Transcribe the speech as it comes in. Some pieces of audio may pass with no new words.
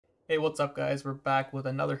Hey, what's up guys? We're back with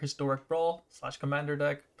another Historic Brawl / Commander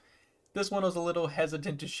deck. This one was a little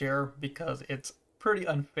hesitant to share because it's pretty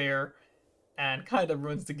unfair and kind of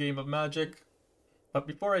ruins the game of Magic. But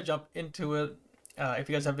before I jump into it, if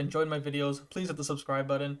you guys have enjoyed my videos, please hit the subscribe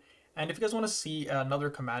button. And if you guys want to see another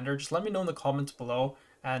commander, just let me know in the comments below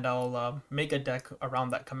and I'll make a deck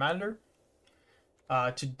around that commander.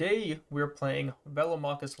 Today we're playing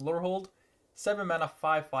Velomachus Lorehold, 7 mana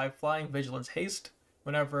 5/5 flying vigilance haste.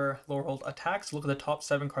 Whenever Lorehold attacks, look at the top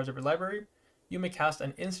 7 cards of your library. You may cast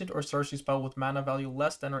an instant or sorcery spell with mana value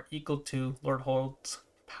less than or equal to Lorehold's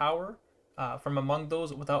power from among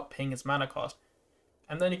those without paying its mana cost.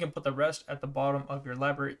 And then you can put the rest at the bottom of your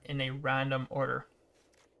library in a random order.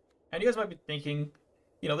 And you guys might be thinking,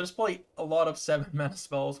 you know, there's probably a lot of 7 mana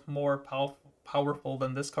spells more powerful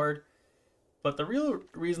than this card. But the real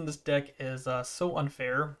reason this deck is so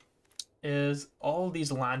unfair is all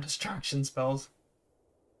these land destruction spells.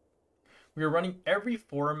 We were running every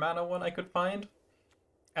 4 mana one I could find,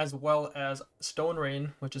 as well as Stone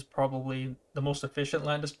Rain, which is probably the most efficient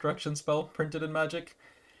land destruction spell printed in Magic,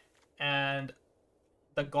 and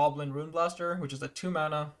the Goblin Rune Blaster, which is a 2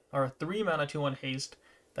 mana or 3 mana 2/1 haste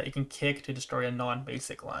that you can kick to destroy a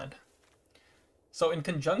non-basic land. So in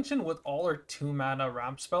conjunction with all our 2 mana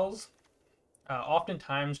ramp spells,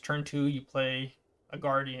 oftentimes turn 2 you play a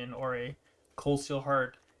Guardian or a Cold Steel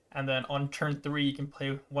Heart, and then on turn 3 you can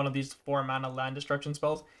play one of these 4 mana land destruction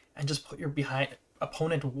spells and just put your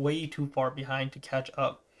opponent way too far behind to catch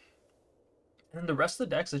up. And then the rest of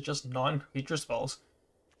the decks is just non-creature spells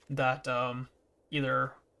that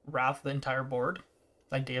either wrath the entire board,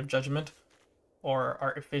 like Day of Judgment, or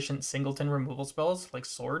are efficient singleton removal spells like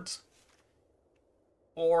Swords,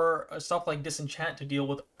 or stuff like Disenchant to deal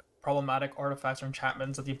with problematic artifacts or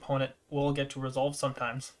enchantments that the opponent will get to resolve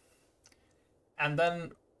sometimes.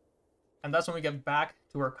 And that's when we get back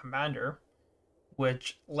to our commander,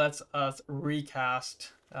 which lets us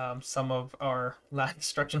recast some of our land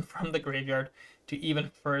destruction from the graveyard to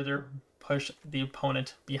even further push the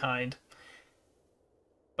opponent behind.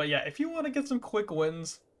 But yeah, if you want to get some quick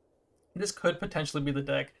wins, this could potentially be the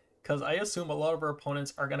deck, because I assume a lot of our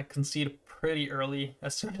opponents are going to concede pretty early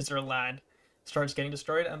as soon as their land starts getting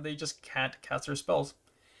destroyed and they just can't cast their spells.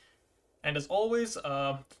 And as always,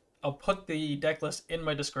 I'll put the deck list in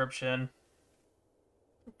my description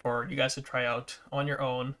for you guys to try out on your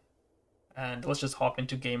own. And let's just hop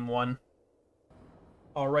into game 1.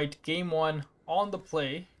 Alright, game 1 on the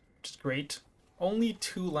play, which is great. Only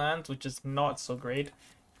 2 lands, which is not so great.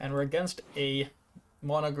 And we're against a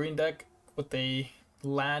mono green deck with a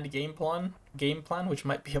land game plan, which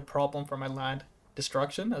might be a problem for my land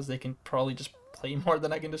destruction, as they can probably just play more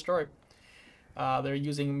than I can destroy. They're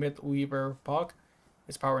using Mythweaver Bog.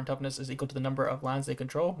 Its power and toughness is equal to the number of lands they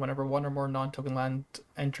control. Whenever 1 or more non-token lands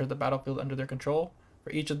enter the battlefield under their control,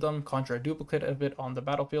 for each of them, conjure a duplicate of it on the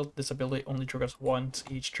battlefield. This ability only triggers once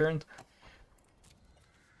each turn.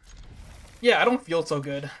 Yeah, I don't feel so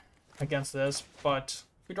good against this, but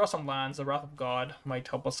if we draw some lands, the Wrath of God might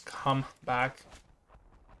help us come back.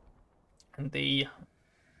 And they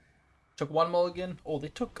took 1 mulligan. Oh, they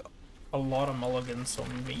took a lot of mulligans, so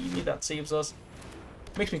maybe that saves us.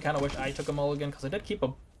 Makes me kind of wish I took a mulligan, because I did keep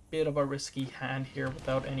a bit of a risky hand here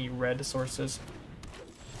without any red sources.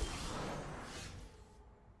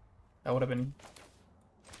 That would have been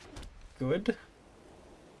good.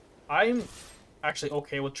 I'm actually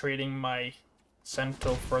okay with trading my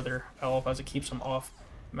Cento for their elf, as it keeps them off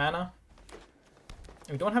mana.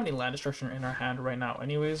 And we don't have any land destruction in our hand right now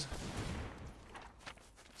anyways.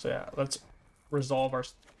 So yeah, let's resolve our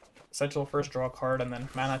essential first, draw a card, and then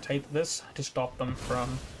mana type this to stop them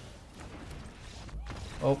from...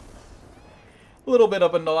 Oh. A little bit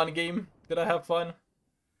of a non-game. Did I have fun?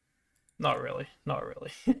 Not really. Not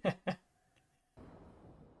really.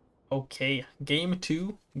 Okay, game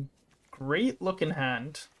 2. Great looking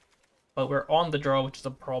hand. But we're on the draw, which is a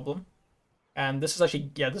problem. And this is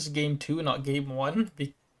actually... Yeah, this is game 2, not game 1.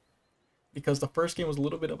 Because the first game was a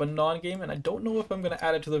little bit of a non-game, and I don't know if I'm going to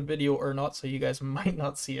add it to the video or not, so you guys might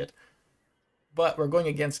not see it. But we're going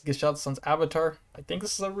against Gishath's Avatar. I think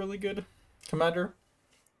this is a really good commander.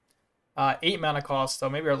 8 mana cost, so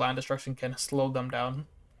maybe our land destruction can slow them down.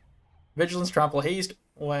 Vigilance, Trample, Haste.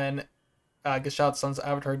 When Gishath's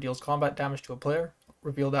Avatar deals combat damage to a player,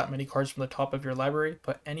 reveal that many cards from the top of your library.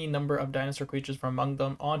 Put any number of dinosaur creatures from among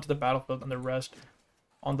them onto the battlefield and the rest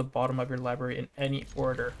on the bottom of your library in any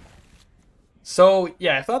order. So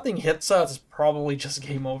yeah, if that thing hits us, it's probably just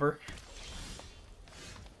game over.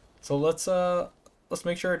 So let's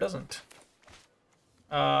make sure it doesn't.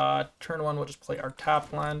 Turn 1, we'll just play our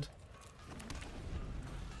tap land.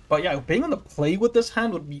 But yeah, being on the play with this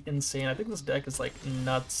hand would be insane. I think this deck is like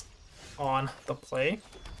nuts on the play.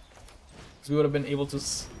 Because we would have been able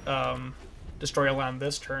to destroy a land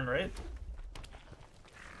this turn, right?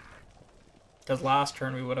 Because last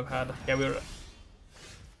turn we would have had... Yeah, we would have...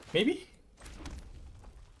 Maybe?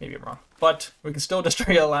 Maybe I'm wrong. But we can still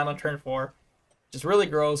destroy a land on turn 4. Which is really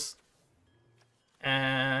gross.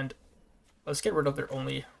 And let's get rid of their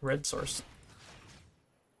only red source.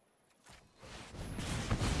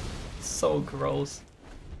 So gross.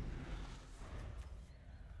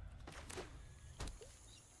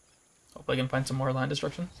 Hopefully I can find some more land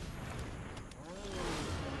destruction.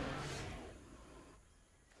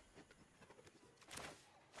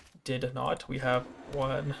 Did not. We have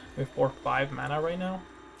 4, 5 mana right now.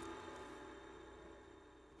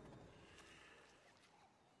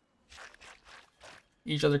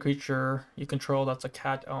 Each other creature you control that's a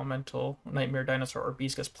cat, elemental, nightmare, dinosaur, or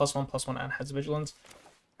beast gets +1/+1 and has vigilance.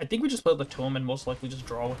 I think we just play the tome and most likely just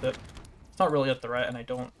draw with it. It's not really a threat and I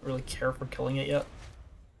don't really care for killing it yet.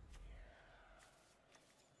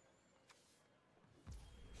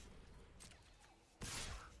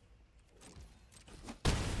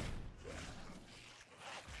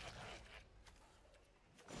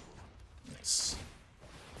 Nice.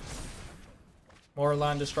 More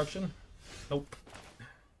land destruction? Nope.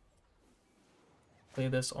 Play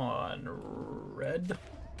this on red.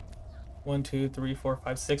 1, 2, 3, 4,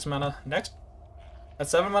 5, 6 mana. Next, at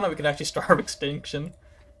 7 mana, we could actually starve extinction.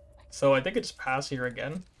 So I think I just pass here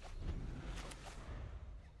again.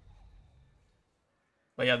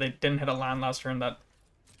 But yeah, they didn't hit a land last turn. That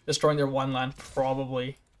destroying their one land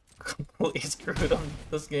probably completely screwed them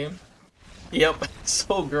this game. Yep,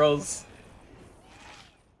 so gross.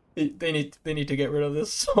 They need to get rid of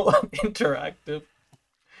this. So interactive.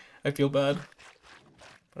 I feel bad.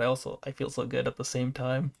 But I feel so good at the same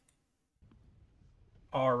time.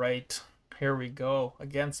 Alright, here we go.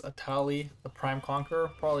 Against Atali, the Prime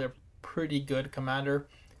Conqueror. Probably a pretty good commander.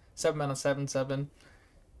 7 mana, 7/7.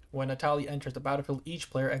 When Atali enters the battlefield, each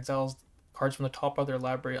player exiles cards from the top of their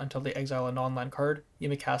library until they exile a non-land card. You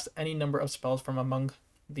may cast any number of spells from among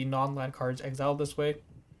the non-land cards exiled this way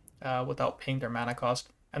without paying their mana cost.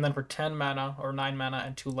 And then for 10 mana or 9 mana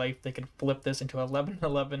and 2 life, they can flip this into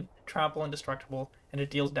 11/11, trample indestructible, and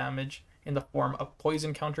it deals damage in the form of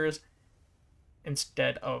poison counters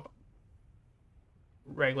instead of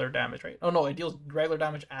regular damage, right? Oh no, it deals regular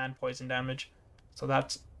damage and poison damage. So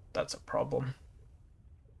that's a problem.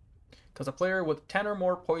 Because a player with 10 or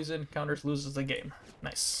more poison counters loses the game.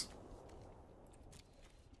 Nice.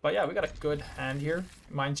 But yeah, we got a good hand here.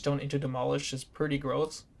 Mindstone into Demolish is pretty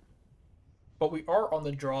gross. But we are on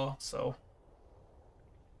the draw, so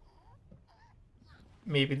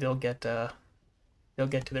maybe they'll get to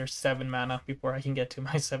their 7 mana before I can get to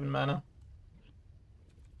my 7 mana.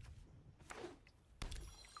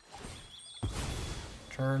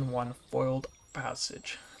 Turn 1 foiled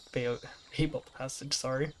passage. Fabled passage,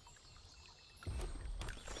 sorry.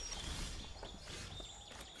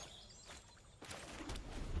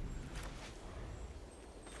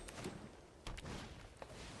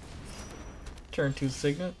 Turn 2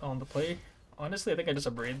 Signet on the play. Honestly, I think I just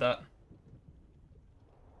abraded that.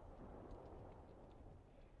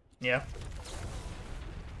 Yeah.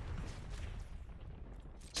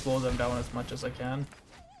 Slow them down as much as I can.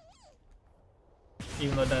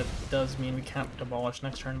 Even though that does mean we can't demolish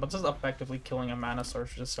next turn, but this is effectively killing a mana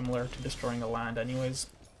source, which is similar to destroying a land anyways.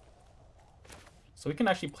 So we can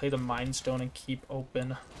actually play the Mind Stone and keep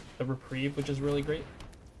open the Reprieve, which is really great.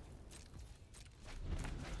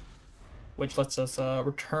 Which lets us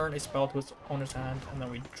return a spell to its owner's hand, and then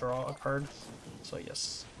we draw a card. So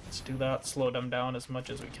yes, let's do that. Slow them down as much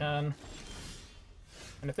as we can.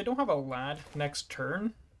 And if they don't have a land next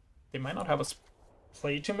turn, they might not have a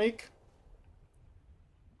play to make.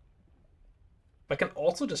 I can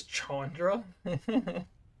also just Chandra. And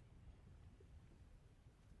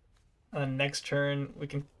then next turn, we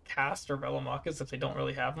can cast our Velomachus if they don't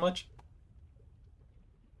really have much.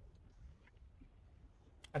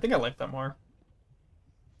 I think I like that more.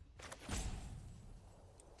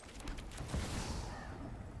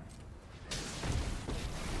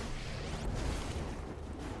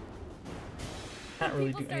 Can't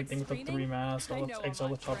really do anything with the 3 mana, so let's exile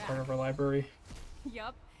the top part of our library.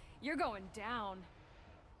 Yup, you're going down.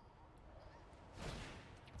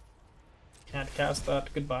 Can't cast that.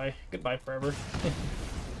 Goodbye. Goodbye forever.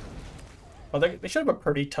 Well, they should have a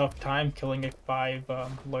pretty tough time killing a 5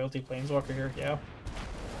 loyalty planeswalker here, yeah.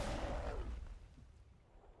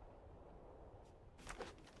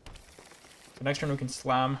 So next turn we can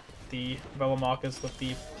slam the Velomachus with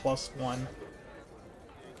the +1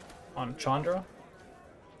 on Chandra.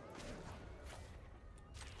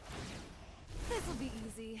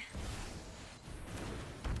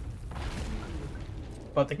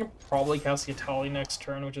 But they can probably cast the Atali next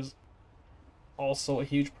turn, which is also a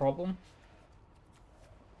huge problem.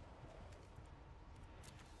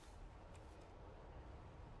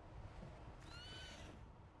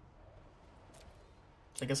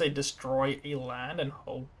 I guess I destroy a land and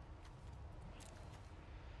hope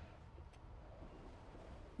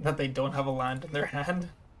that they don't have a land in their hand.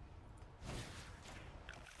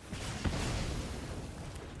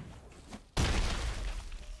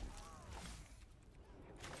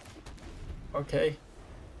 Okay.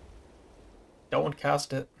 Don't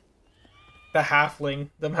cast it. The Halfling,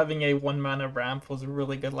 them having a 1-mana ramp was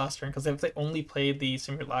really good last turn, because if they only played the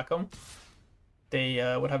Simulacrum, they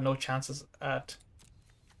would have no chances at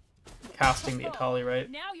casting the Atali, right?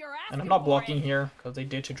 And I'm not blocking here, because they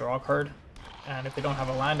did to draw a card, and if they don't have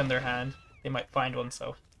a land in their hand, they might find one,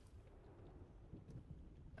 so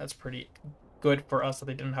that's pretty good for us that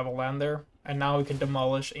they didn't have a land there. And now we can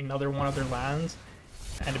demolish another one of their lands,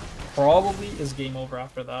 and it probably is game over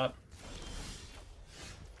after that.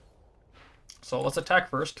 So let's attack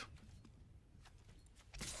first.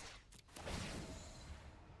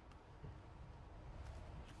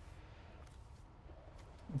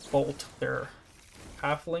 Bolt their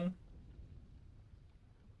Halfling.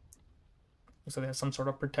 So they have some sort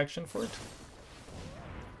of protection for it.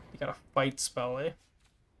 You got a fight spell, eh?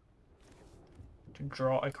 To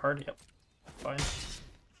draw a card, yep. Fine.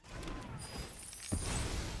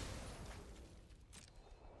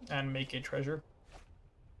 And make a treasure.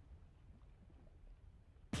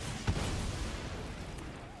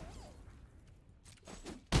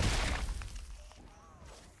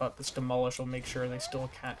 But this demolish will make sure they still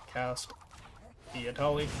can't cast the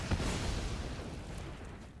Atali.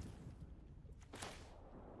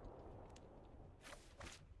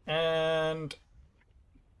 And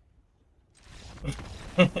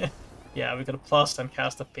yeah, we could have plussed and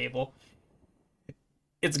cast a Fable.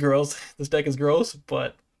 It's gross. This deck is gross,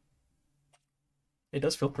 but it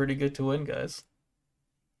does feel pretty good to win, guys.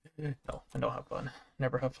 No, I don't have fun.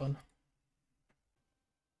 Never have fun.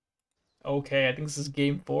 Okay, I think this is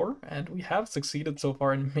game 4, and we have succeeded so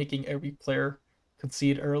far in making every player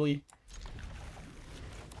concede early.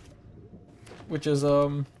 Which is,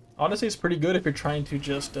 honestly, it's pretty good if you're trying to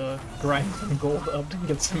just grind some gold up and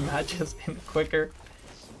get some matches in quicker.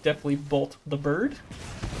 Definitely bolt the bird.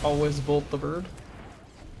 Always bolt the bird.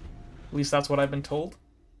 At least that's what I've been told.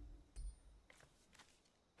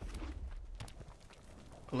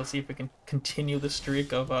 But let's see if we can continue the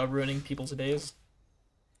streak of ruining people's days.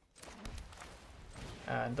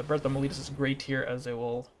 And the Birth of Meletus is great here, as it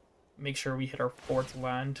will make sure we hit our 4th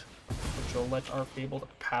land, which will let our Fabled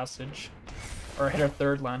Passage, or hit our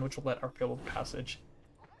 3rd land, which will let our Fabled Passage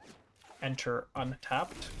enter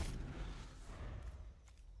untapped.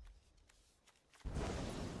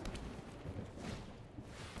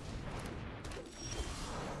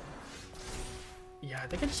 Yeah, I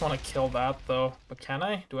think I just want to kill that, though. But can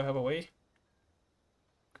I? Do I have a way?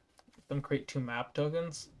 Let them create 2 map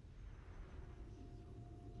tokens.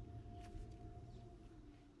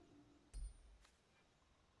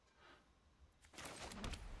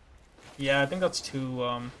 Yeah, I think that's too,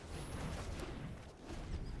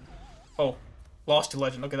 Oh, lost to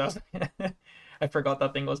legend. Okay, that was... I forgot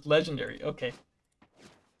that thing was legendary. Okay.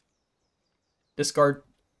 Disregard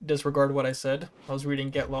what I said. I was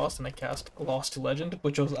reading Get Lost and I cast Lost to Legend,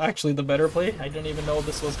 which was actually the better play. I didn't even know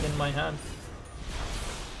this was in my hand.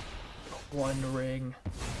 One ring.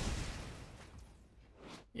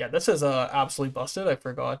 Yeah, this is absolutely busted. I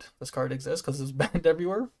forgot this card exists because it's banned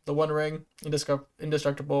everywhere. The One Ring,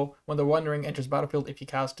 indestructible. When the One Ring enters battlefield, if you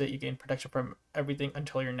cast it, you gain protection from everything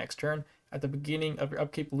until your next turn. At the beginning of your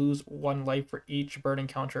upkeep, lose 1 life for each bird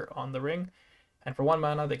encounter on the ring. And for 1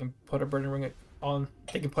 mana, they can put a bird ring on.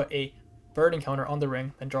 They can put a bird encounter on the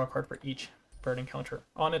ring, and draw a card for each bird encounter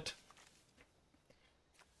on it.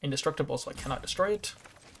 Indestructible, so I cannot destroy it.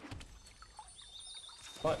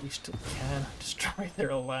 But we still can destroy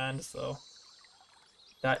their land, so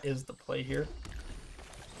that is the play here.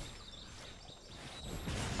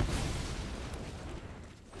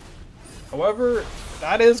 However,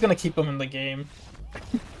 that is going to keep them in the game.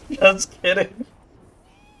 Just kidding.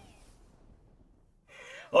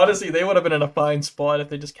 Honestly, they would have been in a fine spot if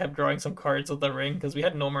they just kept drawing some cards with the ring, because we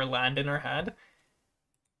had no more land in our hand.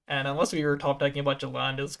 And unless we were top decking a bunch of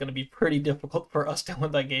land, it's going to be pretty difficult for us to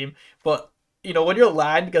win that game. But you know, when your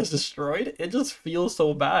land gets destroyed, it just feels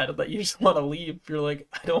so bad that you just want to leave. You're like,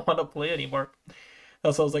 I don't want to play anymore.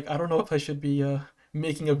 That's why I was like, I don't know if I should be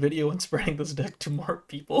making a video and spreading this deck to more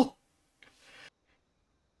people.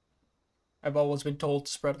 I've always been told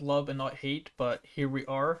to spread love and not hate, but here we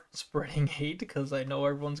are, spreading hate because I know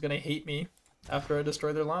everyone's gonna hate me after I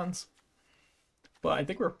destroy their lands. But I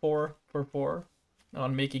think we're 4 for 4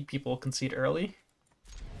 on making people concede early.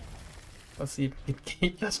 Let's see if we can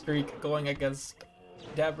keep the streak going against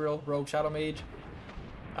Gabriel, Rogue, Shadow Mage.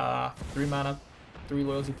 3 mana, 3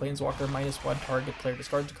 loyalty planeswalker, -1 target player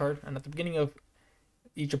discards a card, and at the beginning of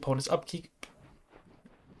each opponent's upkeep,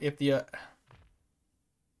 if the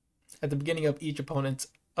at the beginning of each opponent's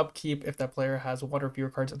upkeep, if that player has 1 or fewer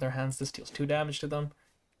cards in their hands, this deals 2 damage to them.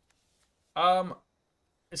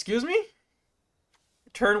 Excuse me?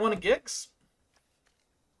 Turn 1 Gix?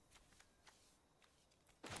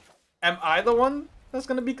 Am I the one that's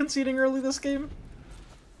gonna be conceding early this game?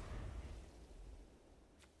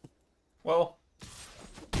 Well,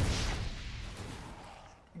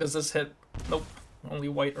 does this hit? Nope. Only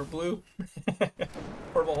white or blue.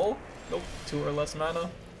 Purple hole? Nope. 2 or less mana.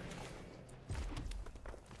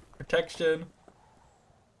 Protection.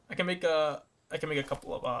 I can make a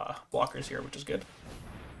couple of blockers here, which is good.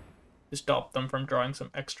 To stop them from drawing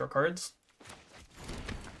some extra cards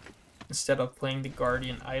instead of playing the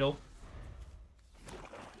Guardian Idol.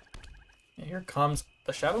 And here comes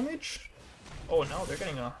the Shadow Mage. Oh no, they're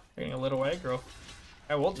getting a little aggro.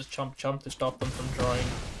 I will just chump to stop them from drawing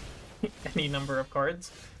any number of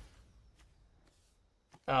cards.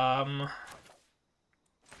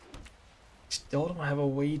 Still don't have a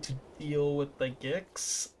way to deal with the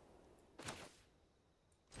Gix.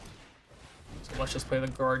 So let's just play the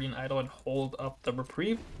Guardian Idol and hold up the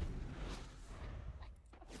reprieve.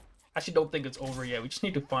 Actually, don't think it's over yet. We just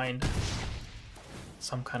need to find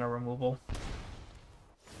some kind of removal.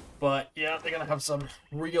 But yeah, they're gonna have some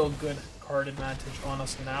real good card advantage on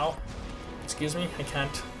us now. Excuse me, I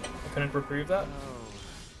couldn't reprieve that. Oh,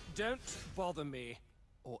 don't bother me,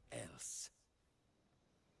 or else.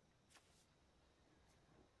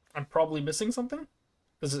 I'm probably missing something.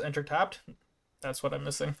 This is enter tapped. That's what I'm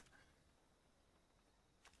missing.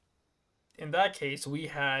 In that case, we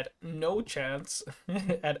had no chance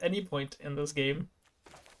at any point in this game.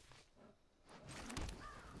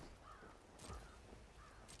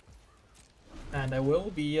 And I will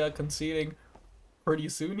be conceding pretty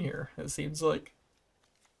soon here, it seems like.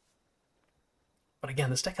 But again,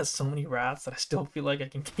 this deck has so many rats that I still feel like I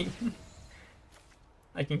can keep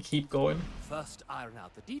going. First iron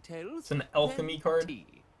out the details. It's an alchemy card.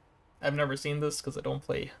 I've never seen this because I don't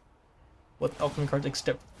play with alchemy cards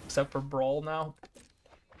except for Brawl now.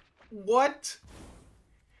 What?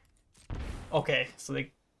 Okay, so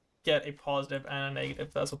they get a positive and a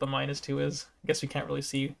negative. That's what the -2 is. I guess we can't really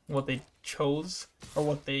see what they chose or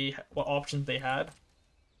what options they had.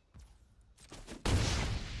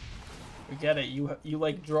 We get it. You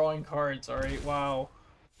like drawing cards, all right? Wow.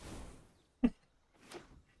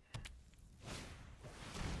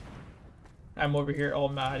 I'm over here all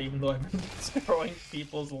mad even though I've been destroying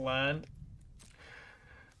people's land.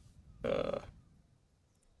 Get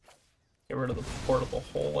rid of the portable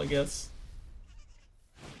hole, I guess.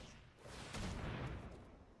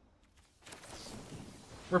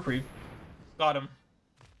 Reprieve. Got him.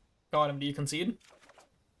 Got him. Do you concede?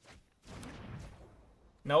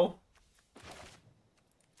 No?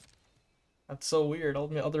 That's so weird. All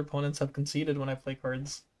my other opponents have conceded when I play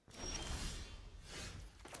cards.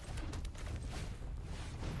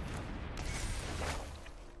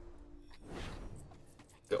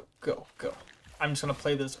 Go, go, go. I'm just gonna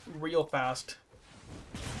play this real fast.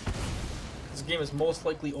 This game is most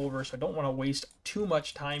likely over, so I don't want to waste too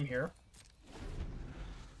much time here.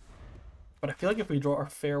 But I feel like if we draw our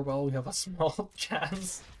farewell, we have a small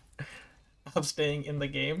chance of staying in the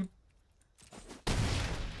game.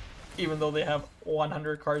 Even though they have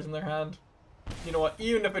 100 cards in their hand. You know what?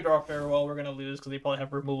 Even if we draw farewell, we're going to lose because they probably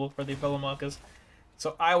have removal for the Velomachus.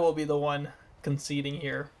 So I will be the one conceding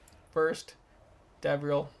here. First,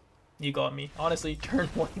 Gabriel, you got me. Honestly, turn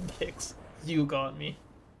 1 Gix. You got me.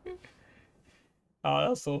 Oh,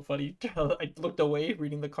 that's so funny. I looked away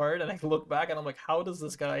reading the card, and I looked back, and I'm like, how does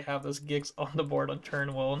this guy have this Gix on the board on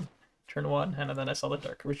turn one, and then I saw the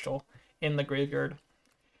Dark Ritual in the graveyard.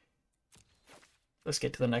 Let's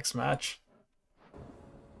get to the next match.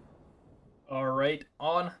 Alright,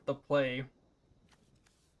 on the play.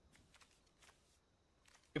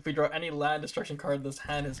 If we draw any land destruction card, this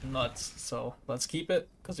hand is nuts, so let's keep it,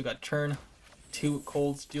 because we got turn 2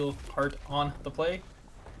 Cold Steel Heart on the play.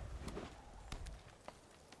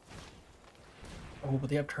 Oh,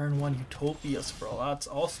 but they have turn 1 Utopias, bro. That's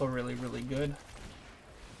also really, really good.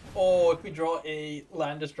 Oh, if we draw a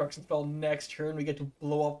land destruction spell next turn, we get to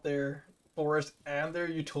blow up their forest and their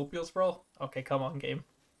Utopias, bro. Okay, come on, game.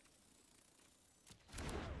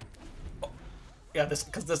 Yeah, this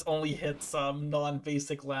because this only hits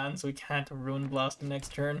non-basic land, so we can't Ruin Blast the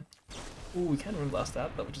next turn. Ooh, we can Ruin Blast that,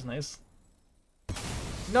 which is nice.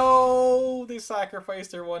 No, they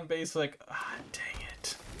sacrificed their one basic. Ah, dang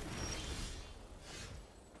it.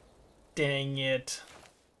 Dang it.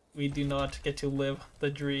 We do not get to live the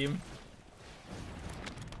dream.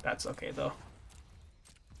 That's okay though.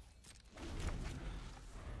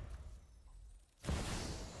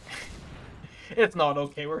 It's not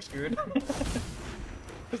okay, we're screwed.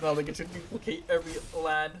 Because now they get to duplicate every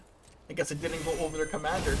land. I guess it didn't go over their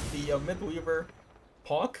commander. The Mythweaver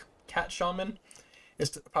Pawk, Cat Shaman, is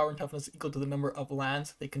power and toughness equal to the number of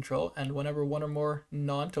lands they control, and whenever one or more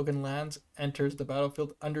non-token lands enters the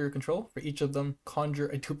battlefield under your control, for each of them, conjure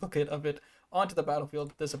a duplicate of it onto the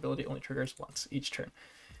battlefield. This ability only triggers once each turn.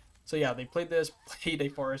 So yeah, they played this, played a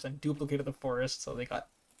forest, and duplicated the forest, so they got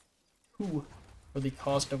 2 for the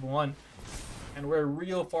cost of 1. And we're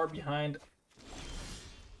real far behind.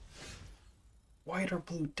 White or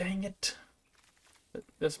blue, dang it.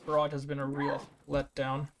 This broad has been a real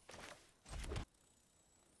letdown.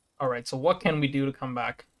 Alright, so what can we do to come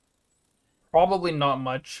back? Probably not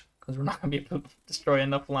much, because we're not going to be able to destroy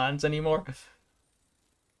enough lands anymore.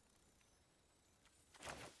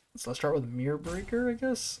 So let's start with Mirror Breaker, I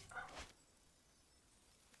guess.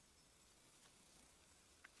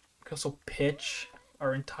 We can also pitch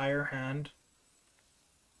our entire hand.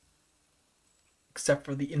 Except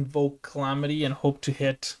for the Invoke Calamity and hope to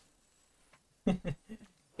hit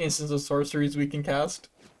instants of sorceries we can cast.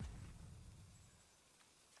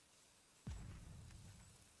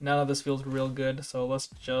 None of this feels real good, so let's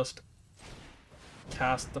just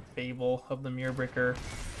cast the Fable of the Mirror Breaker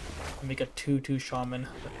and make a 2/2 Shaman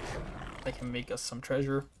that can make us some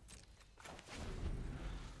treasure.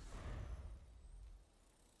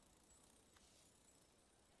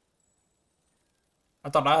 I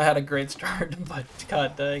thought I had a great start, but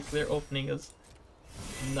god dang, their opening is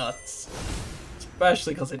nuts.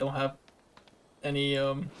 Especially because they don't have any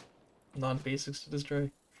non-basics to destroy.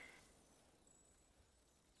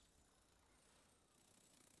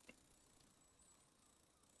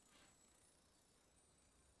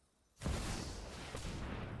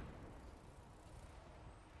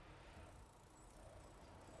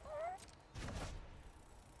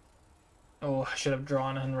 Oh, I should have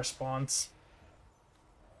drawn in response.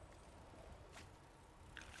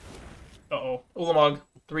 Uh-oh. Ulamog.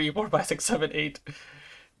 3, 4, 5, 6, 7, 8.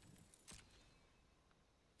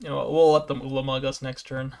 You know what, we'll let them Ulamog us next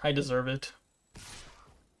turn. I deserve it.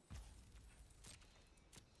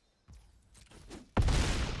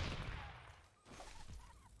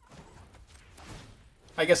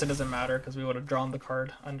 I guess it doesn't matter, because we would have drawn the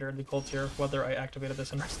card under the Cold Tier, whether I activated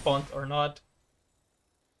this in response or not.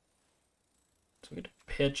 So we could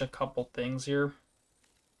pitch a couple things here.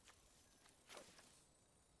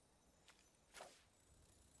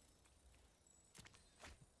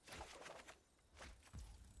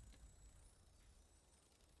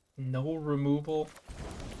 No removal.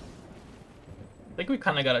 I think we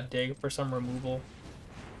kind of got to dig for some removal.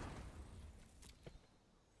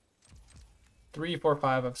 3, 4,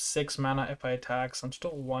 5 of 6 mana if I attack, so I'm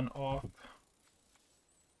still 1 off.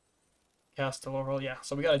 Cast the Lorehold, yeah.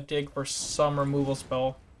 So we got to dig for some removal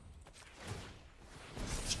spell.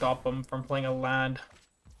 Stop them from playing a land.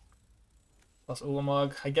 Plus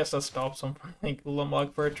Ulamog. I guess that stops them from playing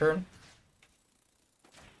Ulamog for a turn.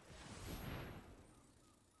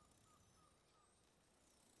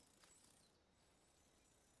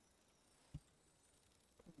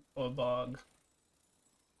 Bog.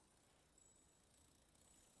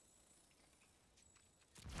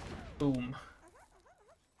 Boom.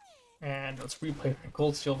 And let's replay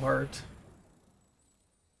Cold Steel Heart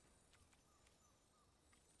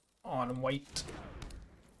on white.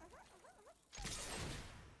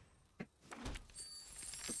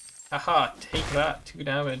 Haha, take that, 2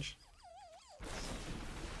 damage.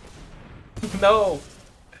 No!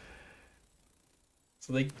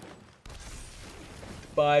 So they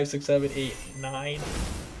 5, 6, 7, 8, 9.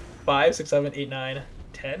 5, 6, 7, 8, 9,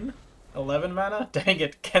 10? 11 mana? Dang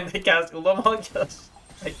it, can they cast Ulamog? Yes,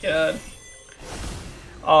 I can.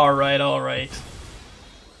 Alright, alright.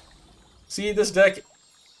 See, this deck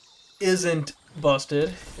isn't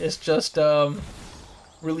busted. It's just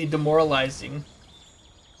really demoralizing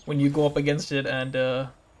when you go up against it and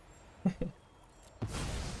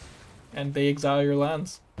and they exile your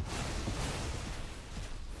lands.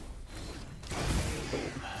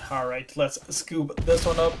 Alright, let's scoop this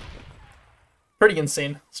one up. Pretty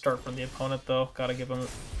insane start from the opponent though. Gotta give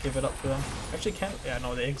it up for them. Actually can't, yeah,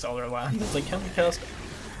 no, they exile their land. It's like, can we cast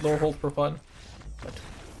Lorehold for fun? But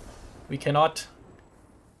we cannot.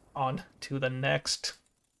 On to the next.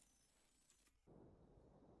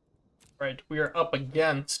 Right, we are up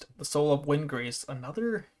against the Soul of Windgrace,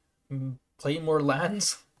 another play more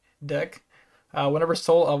lands deck. Whenever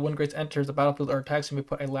Soul of Windgrace enters the battlefield or attacks, you may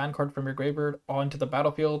put a land card from your graveyard onto the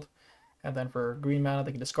battlefield. And then for green mana,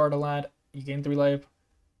 they can discard a land. You gain 3 life.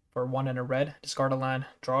 For 1 and a red, discard a land,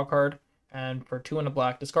 draw a card. And for 2 and a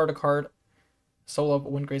black, discard a card. Soul of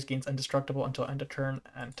Windgrace gains indestructible until end of turn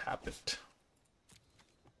and tap it.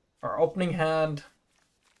 Our opening hand,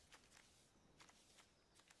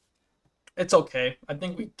 it's okay. I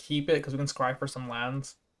think we keep it because we can scry for some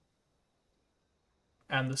lands.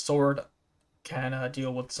 And the sword can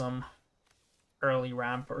deal with some early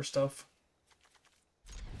ramp or stuff.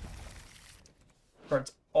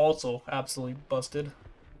 Card's also absolutely busted.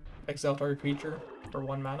 Exile target creature for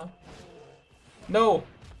 1 mana. No!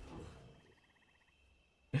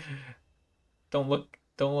 Don't look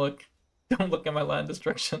at my land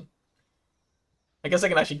destruction. I guess I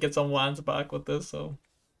can actually get some lands back with this, so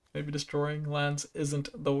maybe destroying lands isn't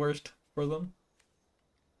the worst for them.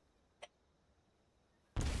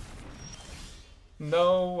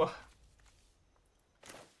 No!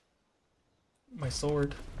 My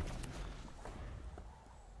sword.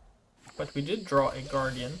 But we did draw a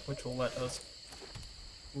Guardian, which will let us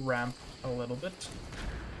ramp a little bit.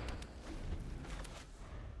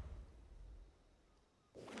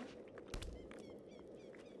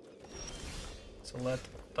 So let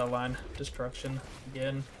the land destruction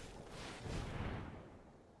begin.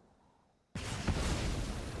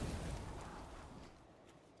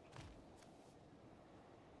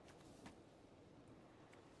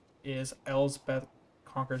 Is Elspeth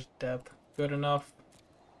Conquers Death good enough?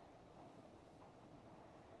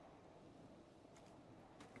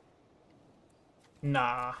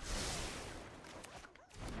 Nah.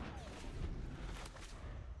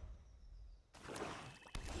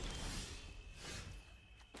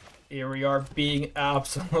 Here we are being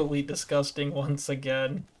absolutely disgusting once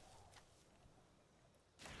again.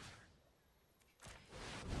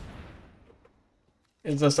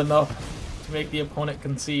 Is this enough to make the opponent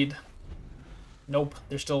concede? Nope,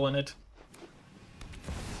 they're still in it.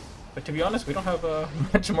 But to be honest, we don't have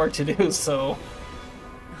much more to do, so...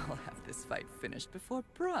 I'll have this fight finished before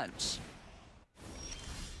brunch.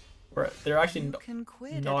 They're actually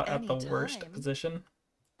not at the any worst time. position,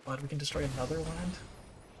 but we can destroy another land.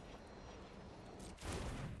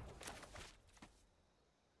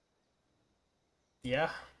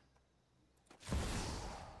 Yeah.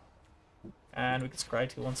 And we can scry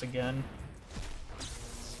 2 once again.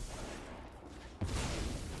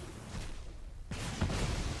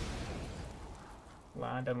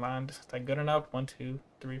 Land and land. Is that good enough? 1, 2,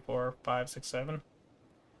 3, 4, 5, 6, 7.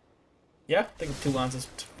 Yeah, I think 2 lands is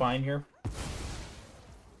fine here.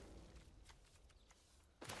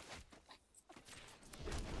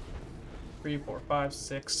 Three, 4, 5,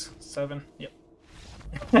 6, 7. Yep.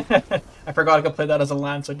 I forgot I could play that as a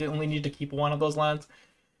land, so I didn't only need to keep 1 of those lands.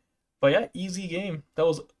 But yeah, easy game. That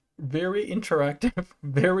was very interactive,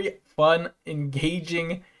 very fun,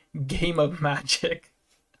 engaging game of Magic.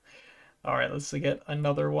 Alright, let's get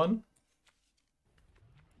another one.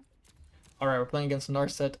 Alright, we're playing against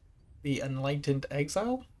Narset, the Enlightened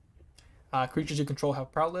Exile. Creatures you control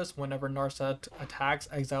have Prowess. Whenever Narset attacks,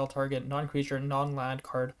 exile target non-creature, non-land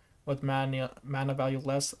card with mana value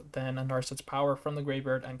less than a Narset's power from the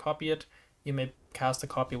graveyard and copy it. You may cast a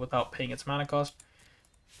copy without paying its mana cost.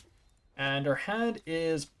 And our hand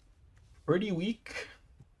is pretty weak,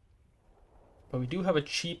 but we do have a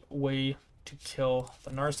cheap way to kill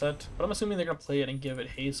the Narset. But I'm assuming they're going to play it and give it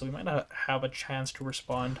haste, so we might not have a chance to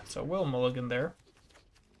respond. So we'll mulligan there.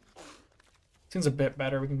 Seems a bit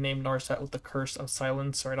better. We can name Narset with the Curse of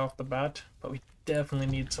Silence right off the bat, but we definitely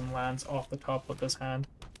need some lands off the top with this hand.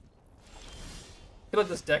 I feel like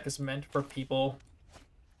this deck is meant for people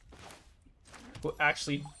who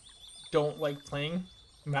actually don't like playing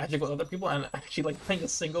Magic with other people and actually like playing a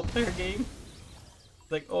single player game.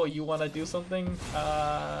 Like, oh, you want to do something?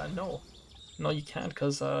 No. No, you can't,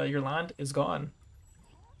 because your land is gone.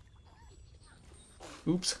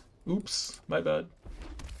 Oops. Oops. My bad.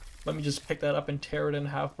 Let me just pick that up and tear it in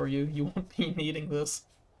half for you. You won't be needing this.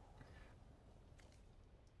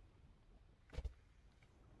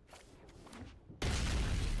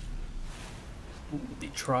 Ooh, the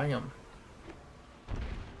Triumph.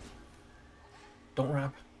 Don't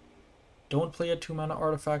ramp. Don't play a 2-mana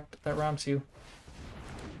artifact that ramps you.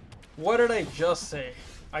 What did I just say?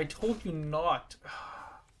 I told you not.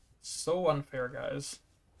 So unfair, guys.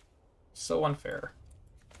 So unfair.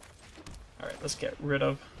 Alright, let's get rid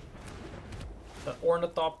of the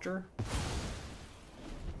Ornithopter.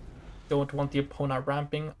 Don't want the opponent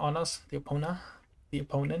ramping on us. The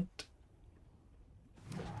opponent.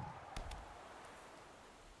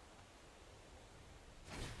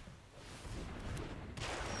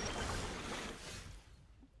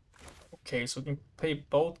 Okay, so we can play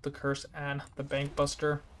both the Curse and the Bank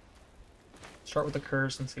Buster. Start with the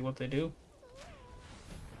Curse and see what they do.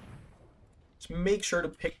 So make sure to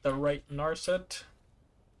pick the right Narset.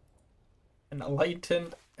 An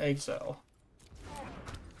Enlightened Exile.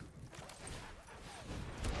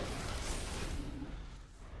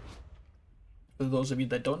 For those of you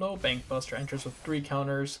that don't know, Bank Buster enters with 3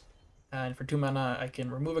 counters, and for 2 mana I can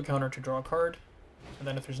remove a counter to draw a card, and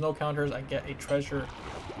then if there's no counters I get a treasure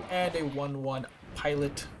and a 1/1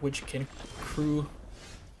 pilot, which can crew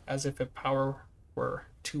as if its power were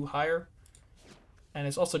 2 higher, and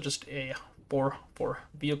it's also just a 4/4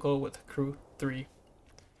 vehicle with crew 3.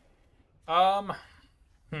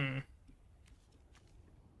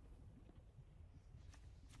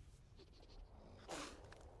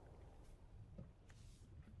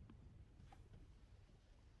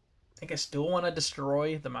 I think I still want to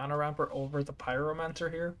destroy the Mana Ramper over the Pyromancer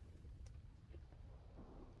here.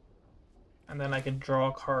 And then I can draw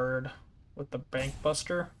a card with the Bank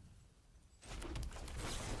Buster.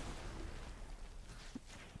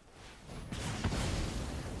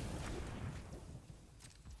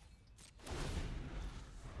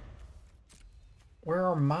 Where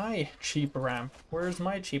are my cheap ramp? Where's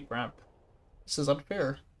my cheap ramp? This is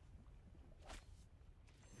unfair.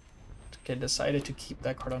 Okay, decided to keep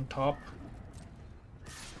that card on top.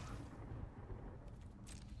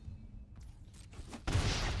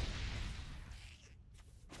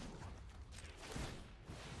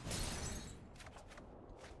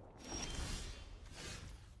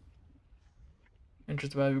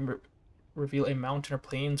 Enters the value, reveal a mountain or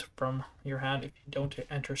plains from your hand. If you don't, it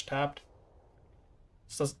enters tapped.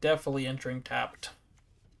 So that's definitely entering tapped.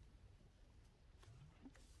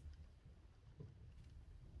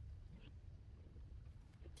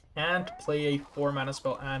 Can't play a 4 mana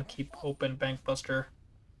spell and keep open Bank Buster.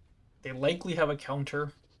 They likely have a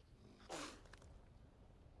counter.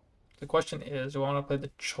 The question is, do I want to play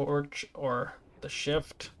the Charge or the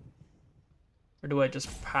Shift? Or do I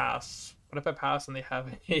just pass? What if I pass and they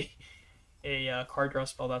have a card draw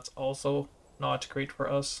spell that's also not great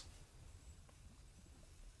for us?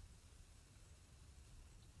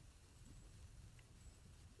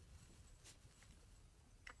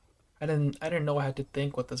 I didn't know I had to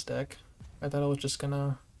think with this deck. I thought I was just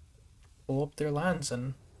gonna pull up their lands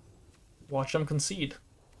and watch them concede.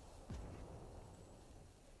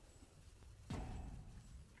 I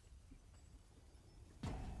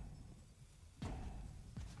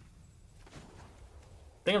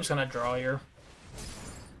think I'm just gonna draw here.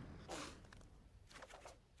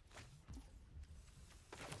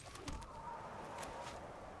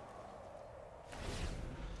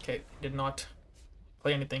 Okay, did not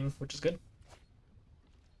play anything, which is good.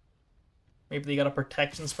 Maybe they got a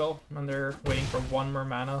protection spell and they're waiting for 1 more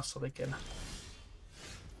mana so they can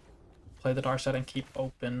play the Narset and keep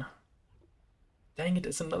open. Dang it,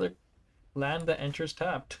 it's another land that enters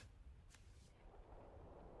tapped.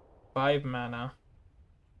 5 mana.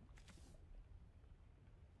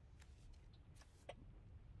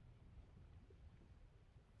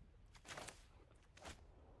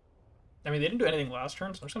 I mean, they didn't do anything last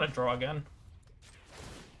turn, so I'm just gonna draw again.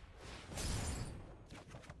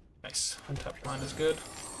 Nice. Untapped land is good.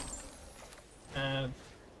 And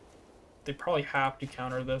they probably have to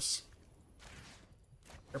counter this.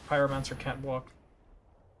 Their Pyromancer can't block.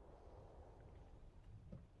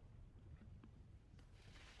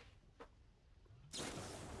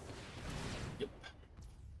 Yep.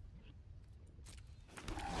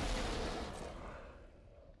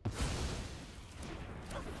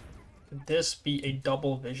 Could this be a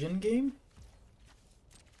double vision game?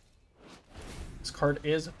 This card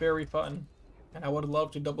is very fun, and I would love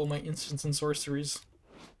to double my instants and sorceries.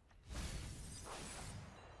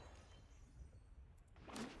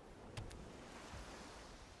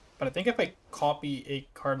 But I think if I copy a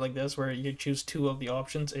card like this where you choose 2 of the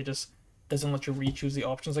options, it just doesn't let you re-choose the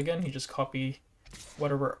options again. You just copy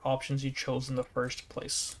whatever options you chose in the first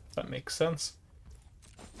place. If that makes sense.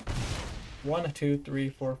 1, 2, 3,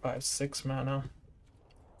 4, 5, 6 mana.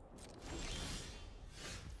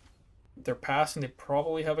 If they're passing, they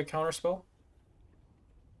probably have a counterspell.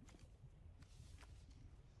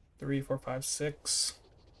 3, 4, 5, 6.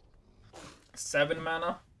 7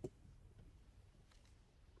 mana.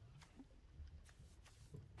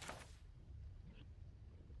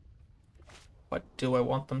 What do I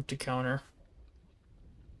want them to counter?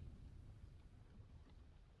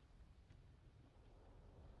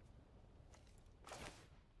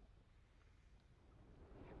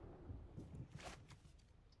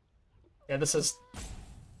 Yeah, this is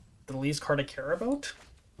the least card I care about.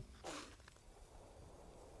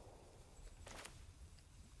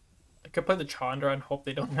 I could play the Chandra and hope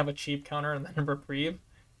they don't have a cheap counter and then reprieve.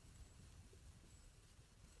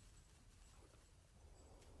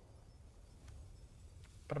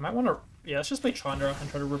 But I might want to... Yeah, let's just play Chandra and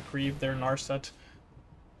try to reprieve their Narset.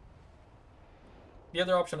 The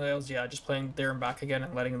other option is, yeah, just playing there and back again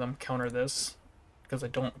and letting them counter this. Because I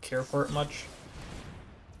don't care for it much.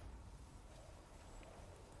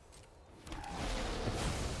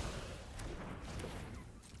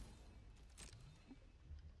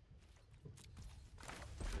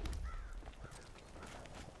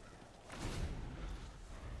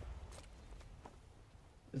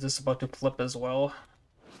 Is this about to flip as well?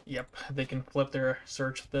 Yep, they can flip their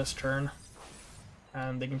search this turn.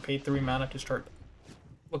 And they can pay 3 mana to start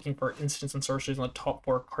looking for instants and sorceries on the top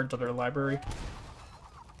 4 cards of their library.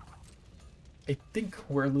 I think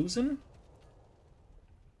we're losing.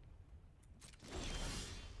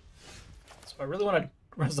 So I really want to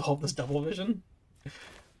resolve this double vision.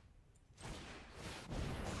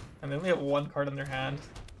 And they only have 1 card in their hand.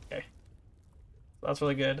 Okay. So that's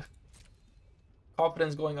really good.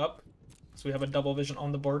 Confidence going up. So we have a double vision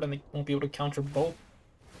on the board and they won't be able to counter both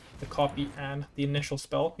the copy and the initial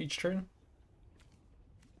spell each turn.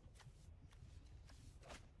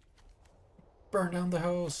 Burn down the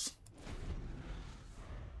house.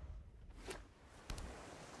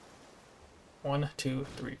 1, 2,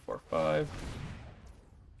 3, 4, 5.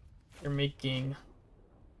 You're making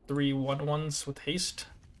 3 1/1s with haste.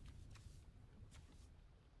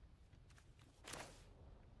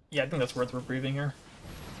 Yeah, I think that's worth reprieving here.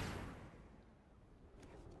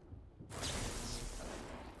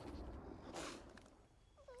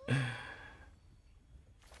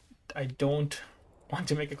 I don't want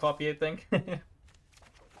to make a copy, I think.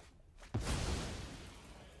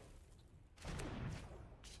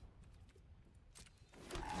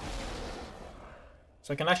 So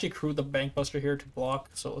I can actually crew the Bank Buster here to block,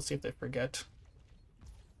 so let's see if they forget.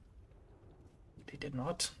 They did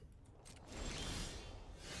not.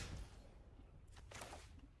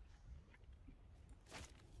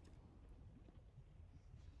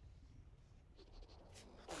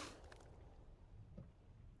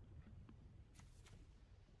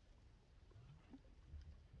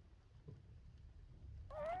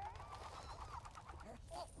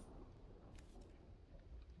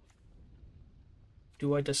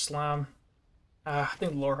 Do I just slam? I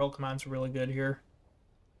think Lorehold command's really good here.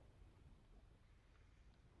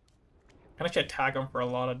 I can actually attack him for a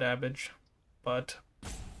lot of damage, but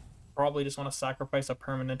probably just want to sacrifice a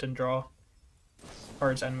permanent and draw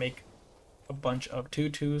cards and make a bunch of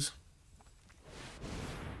 2/2s.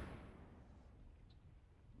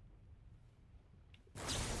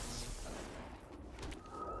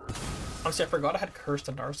 Honestly, I forgot I had Cursed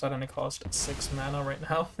on our side and it cost 6 mana right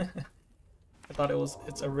now. I thought it was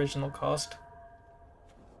its original cost.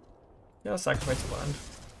 Yeah, sacrifice a land.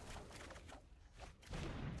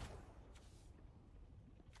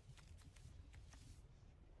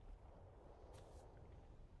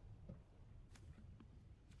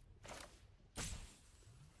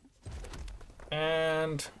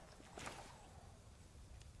 And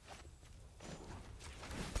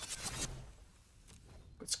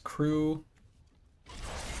let's crew.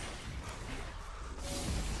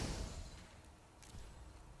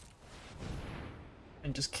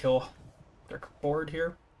 And just kill their board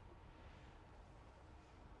here.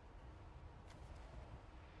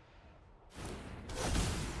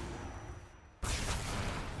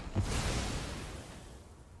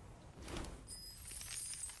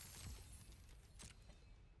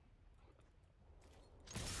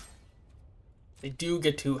 They do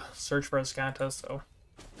get to search for Ascanta, so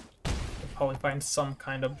they'll probably find some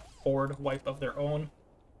kind of board wipe of their own.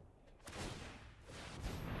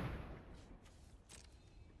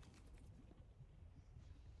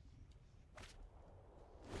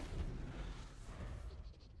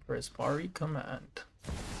 Prismari command.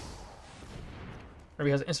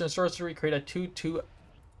 Ruby has instant sorcery, create a 2/2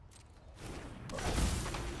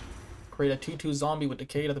 zombie with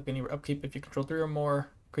decay at the beginning of your upkeep. If you control 3 or more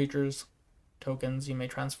creatures tokens, you may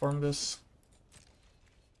transform this.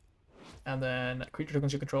 And then creature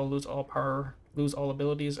tokens you control lose all power, lose all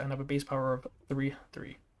abilities, and have a base power of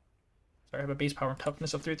 3/3. Sorry, have a base power and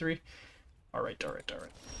toughness of 3/3. Alright.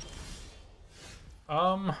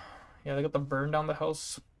 Yeah, they got the burn down the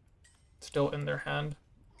house still in their hand.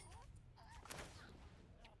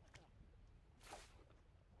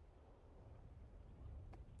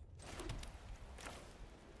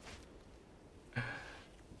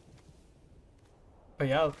 But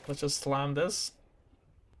yeah, let's just slam this.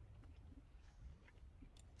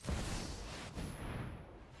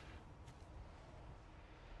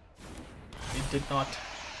 did not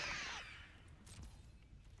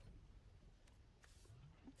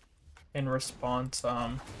in response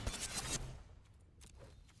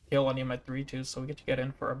kill any of my 3/2s, so we get to get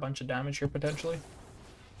in for a bunch of damage here potentially.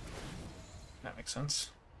 That makes sense.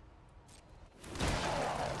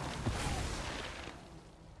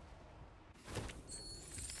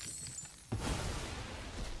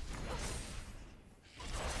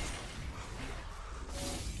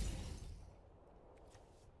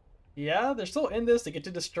 Yeah, they're still in this. They get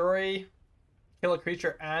to destroy, kill a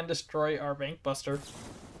creature, and destroy our Bank Buster.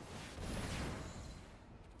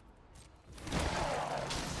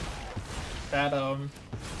 That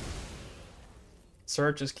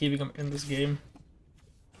search is keeping them in this game.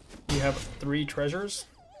 We have 3 treasures.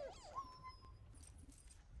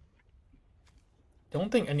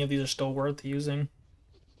 Don't think any of these are still worth using.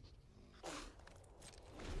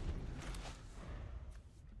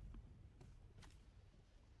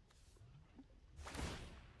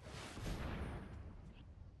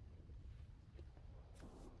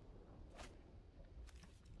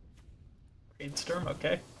 Brainstorm,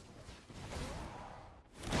 okay.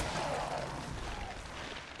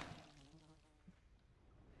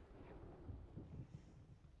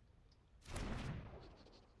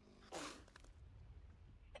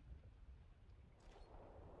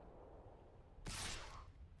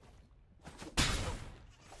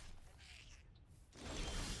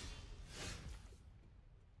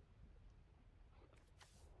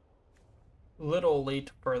 Little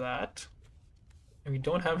late for that. And we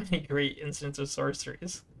don't have any great instants of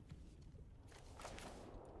sorceries.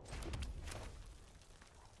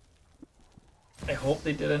 I hope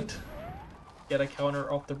they didn't get a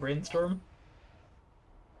counter off the Brainstorm.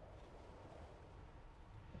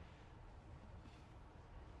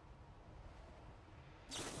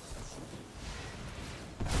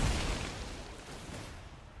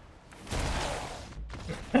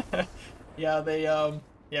 Yeah,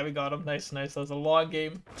 yeah, we got him. Nice, nice. That was a long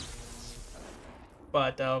game.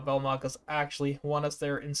 But Velomachus actually won us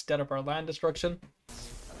there instead of our land destruction.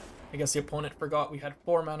 I guess the opponent forgot we had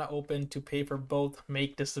 4 mana open to pay for both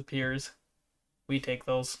Make Disappears. We take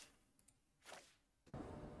those.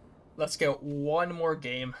 Let's get one more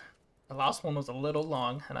game. The last one was a little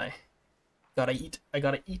long, and I gotta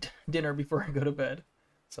eat dinner before I go to bed.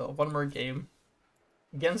 So one more game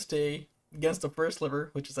against the first Sliver,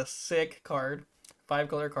 which is a sick card,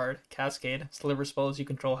 5-color card, Cascade. Sliver spells you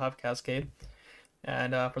control have Cascade.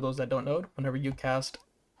 And for those that don't know, whenever you cast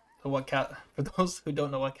for those who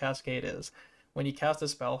don't know what Cascade is, when you cast a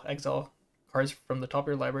spell, exile cards from the top of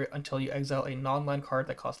your library until you exile a non-land card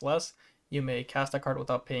that costs less. You may cast that card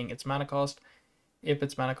without paying its mana cost. If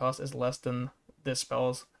its mana cost is less than this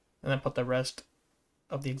spell's, and then put the rest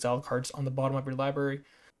of the exiled cards on the bottom of your library.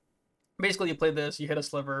 Basically, you play this, you hit a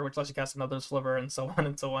Sliver, which lets you cast another Sliver, and so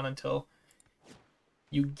on until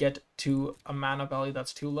you get to a mana value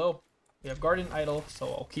that's too low. We have Guardian Idol, so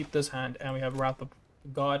I'll keep this hand, and we have Wrath of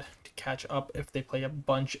God to catch up if they play a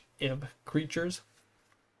bunch of creatures.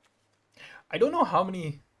 I don't know how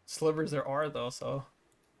many Slivers there are, though, so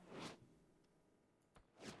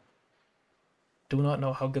do not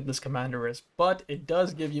know how good this commander is, but it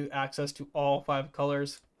does give you access to all 5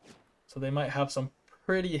 colors, so they might have some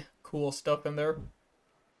pretty cool stuff in there.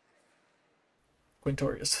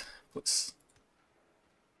 Quintorius, please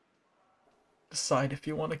decide if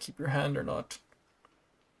you want to keep your hand or not.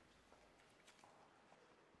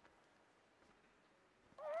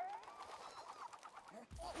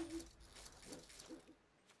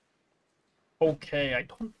 Okay,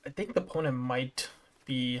 I think the opponent might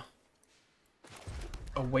be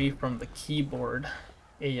away from the keyboard.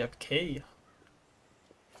 AFK.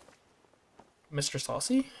 Mr.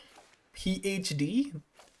 Saucy? PhD?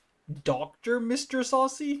 Dr. Mr.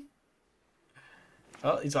 Saucy?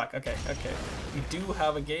 Oh, he's back. Okay, okay. We do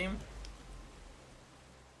have a game.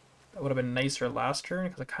 That would have been nicer last turn,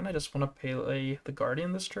 because I kind of just want to play the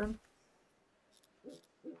Guardian this turn.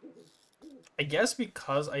 I guess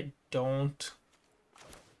because I don't...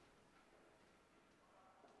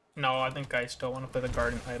 No, I think I still want to play the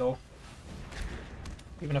Guardian Idol.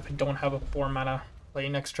 Even if I don't have a 4 mana play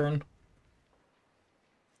next turn.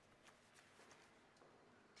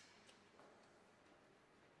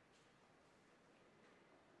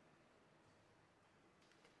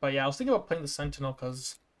 But yeah, I was thinking about playing the Sentinel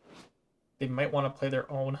because they might want to play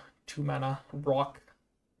their own 2 mana rock.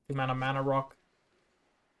 2 mana rock.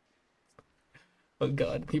 Oh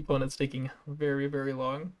god, the opponent's taking very, very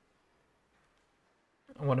long.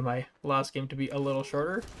 I wanted my last game to be a little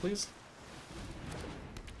shorter, please.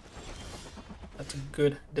 That's a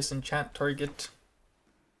good disenchant target.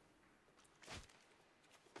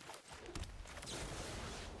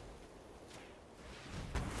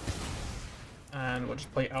 And we'll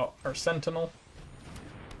just play out our Sentinel,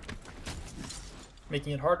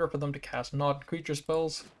 making it harder for them to cast non-creature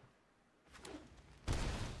spells,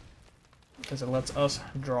 because it lets us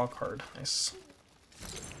draw a card. Nice.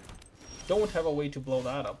 Don't have a way to blow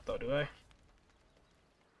that up though, do I?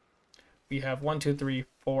 We have 1, 2, 3,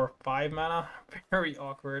 4, 5 mana. Very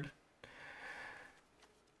awkward.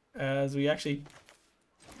 As we actually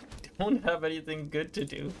don't have anything good to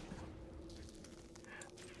do.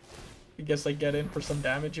 I guess I get in for some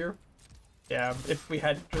damage here. Yeah, if we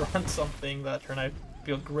had drawn something that turn, I'd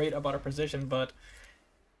feel great about our position, but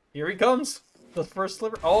here he comes. The first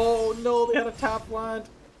sliver. Oh no, they had a tap land.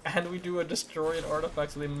 And we do a destroy an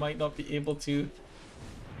artifact, so they might not be able to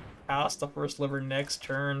cast the first sliver next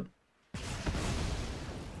turn.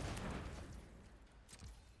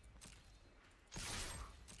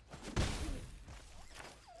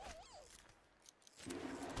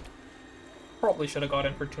 Probably should have got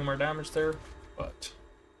in for 2 more damage there, but...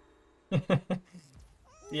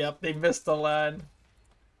 Yep, they missed the land.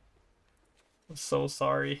 I'm so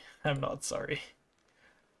sorry. I'm not sorry.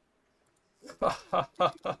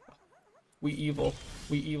 We evil.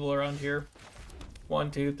 We evil around here.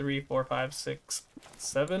 1, 2, 3, 4, 5, 6,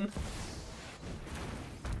 7.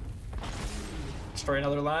 Destroy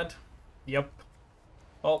another land. Yep.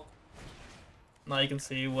 Oh. Now you can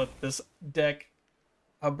see what this deck,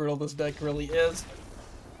 how brutal this deck really is.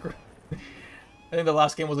 I think the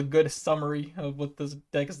last game was a good summary of what this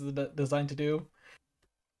deck is designed to do.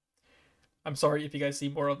 I'm sorry if you guys see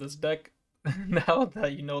more of this deck now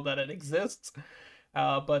that you know that it exists.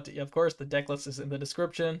 But of course, the deck list is in the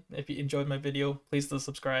description. If you enjoyed my video, please hit the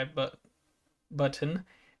subscribe button.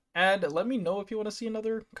 And let me know if you want to see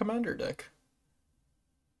another Commander deck.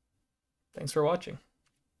 Thanks for watching.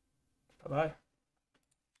 Bye-bye.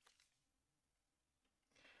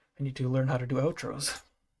 I need to learn how to do outros.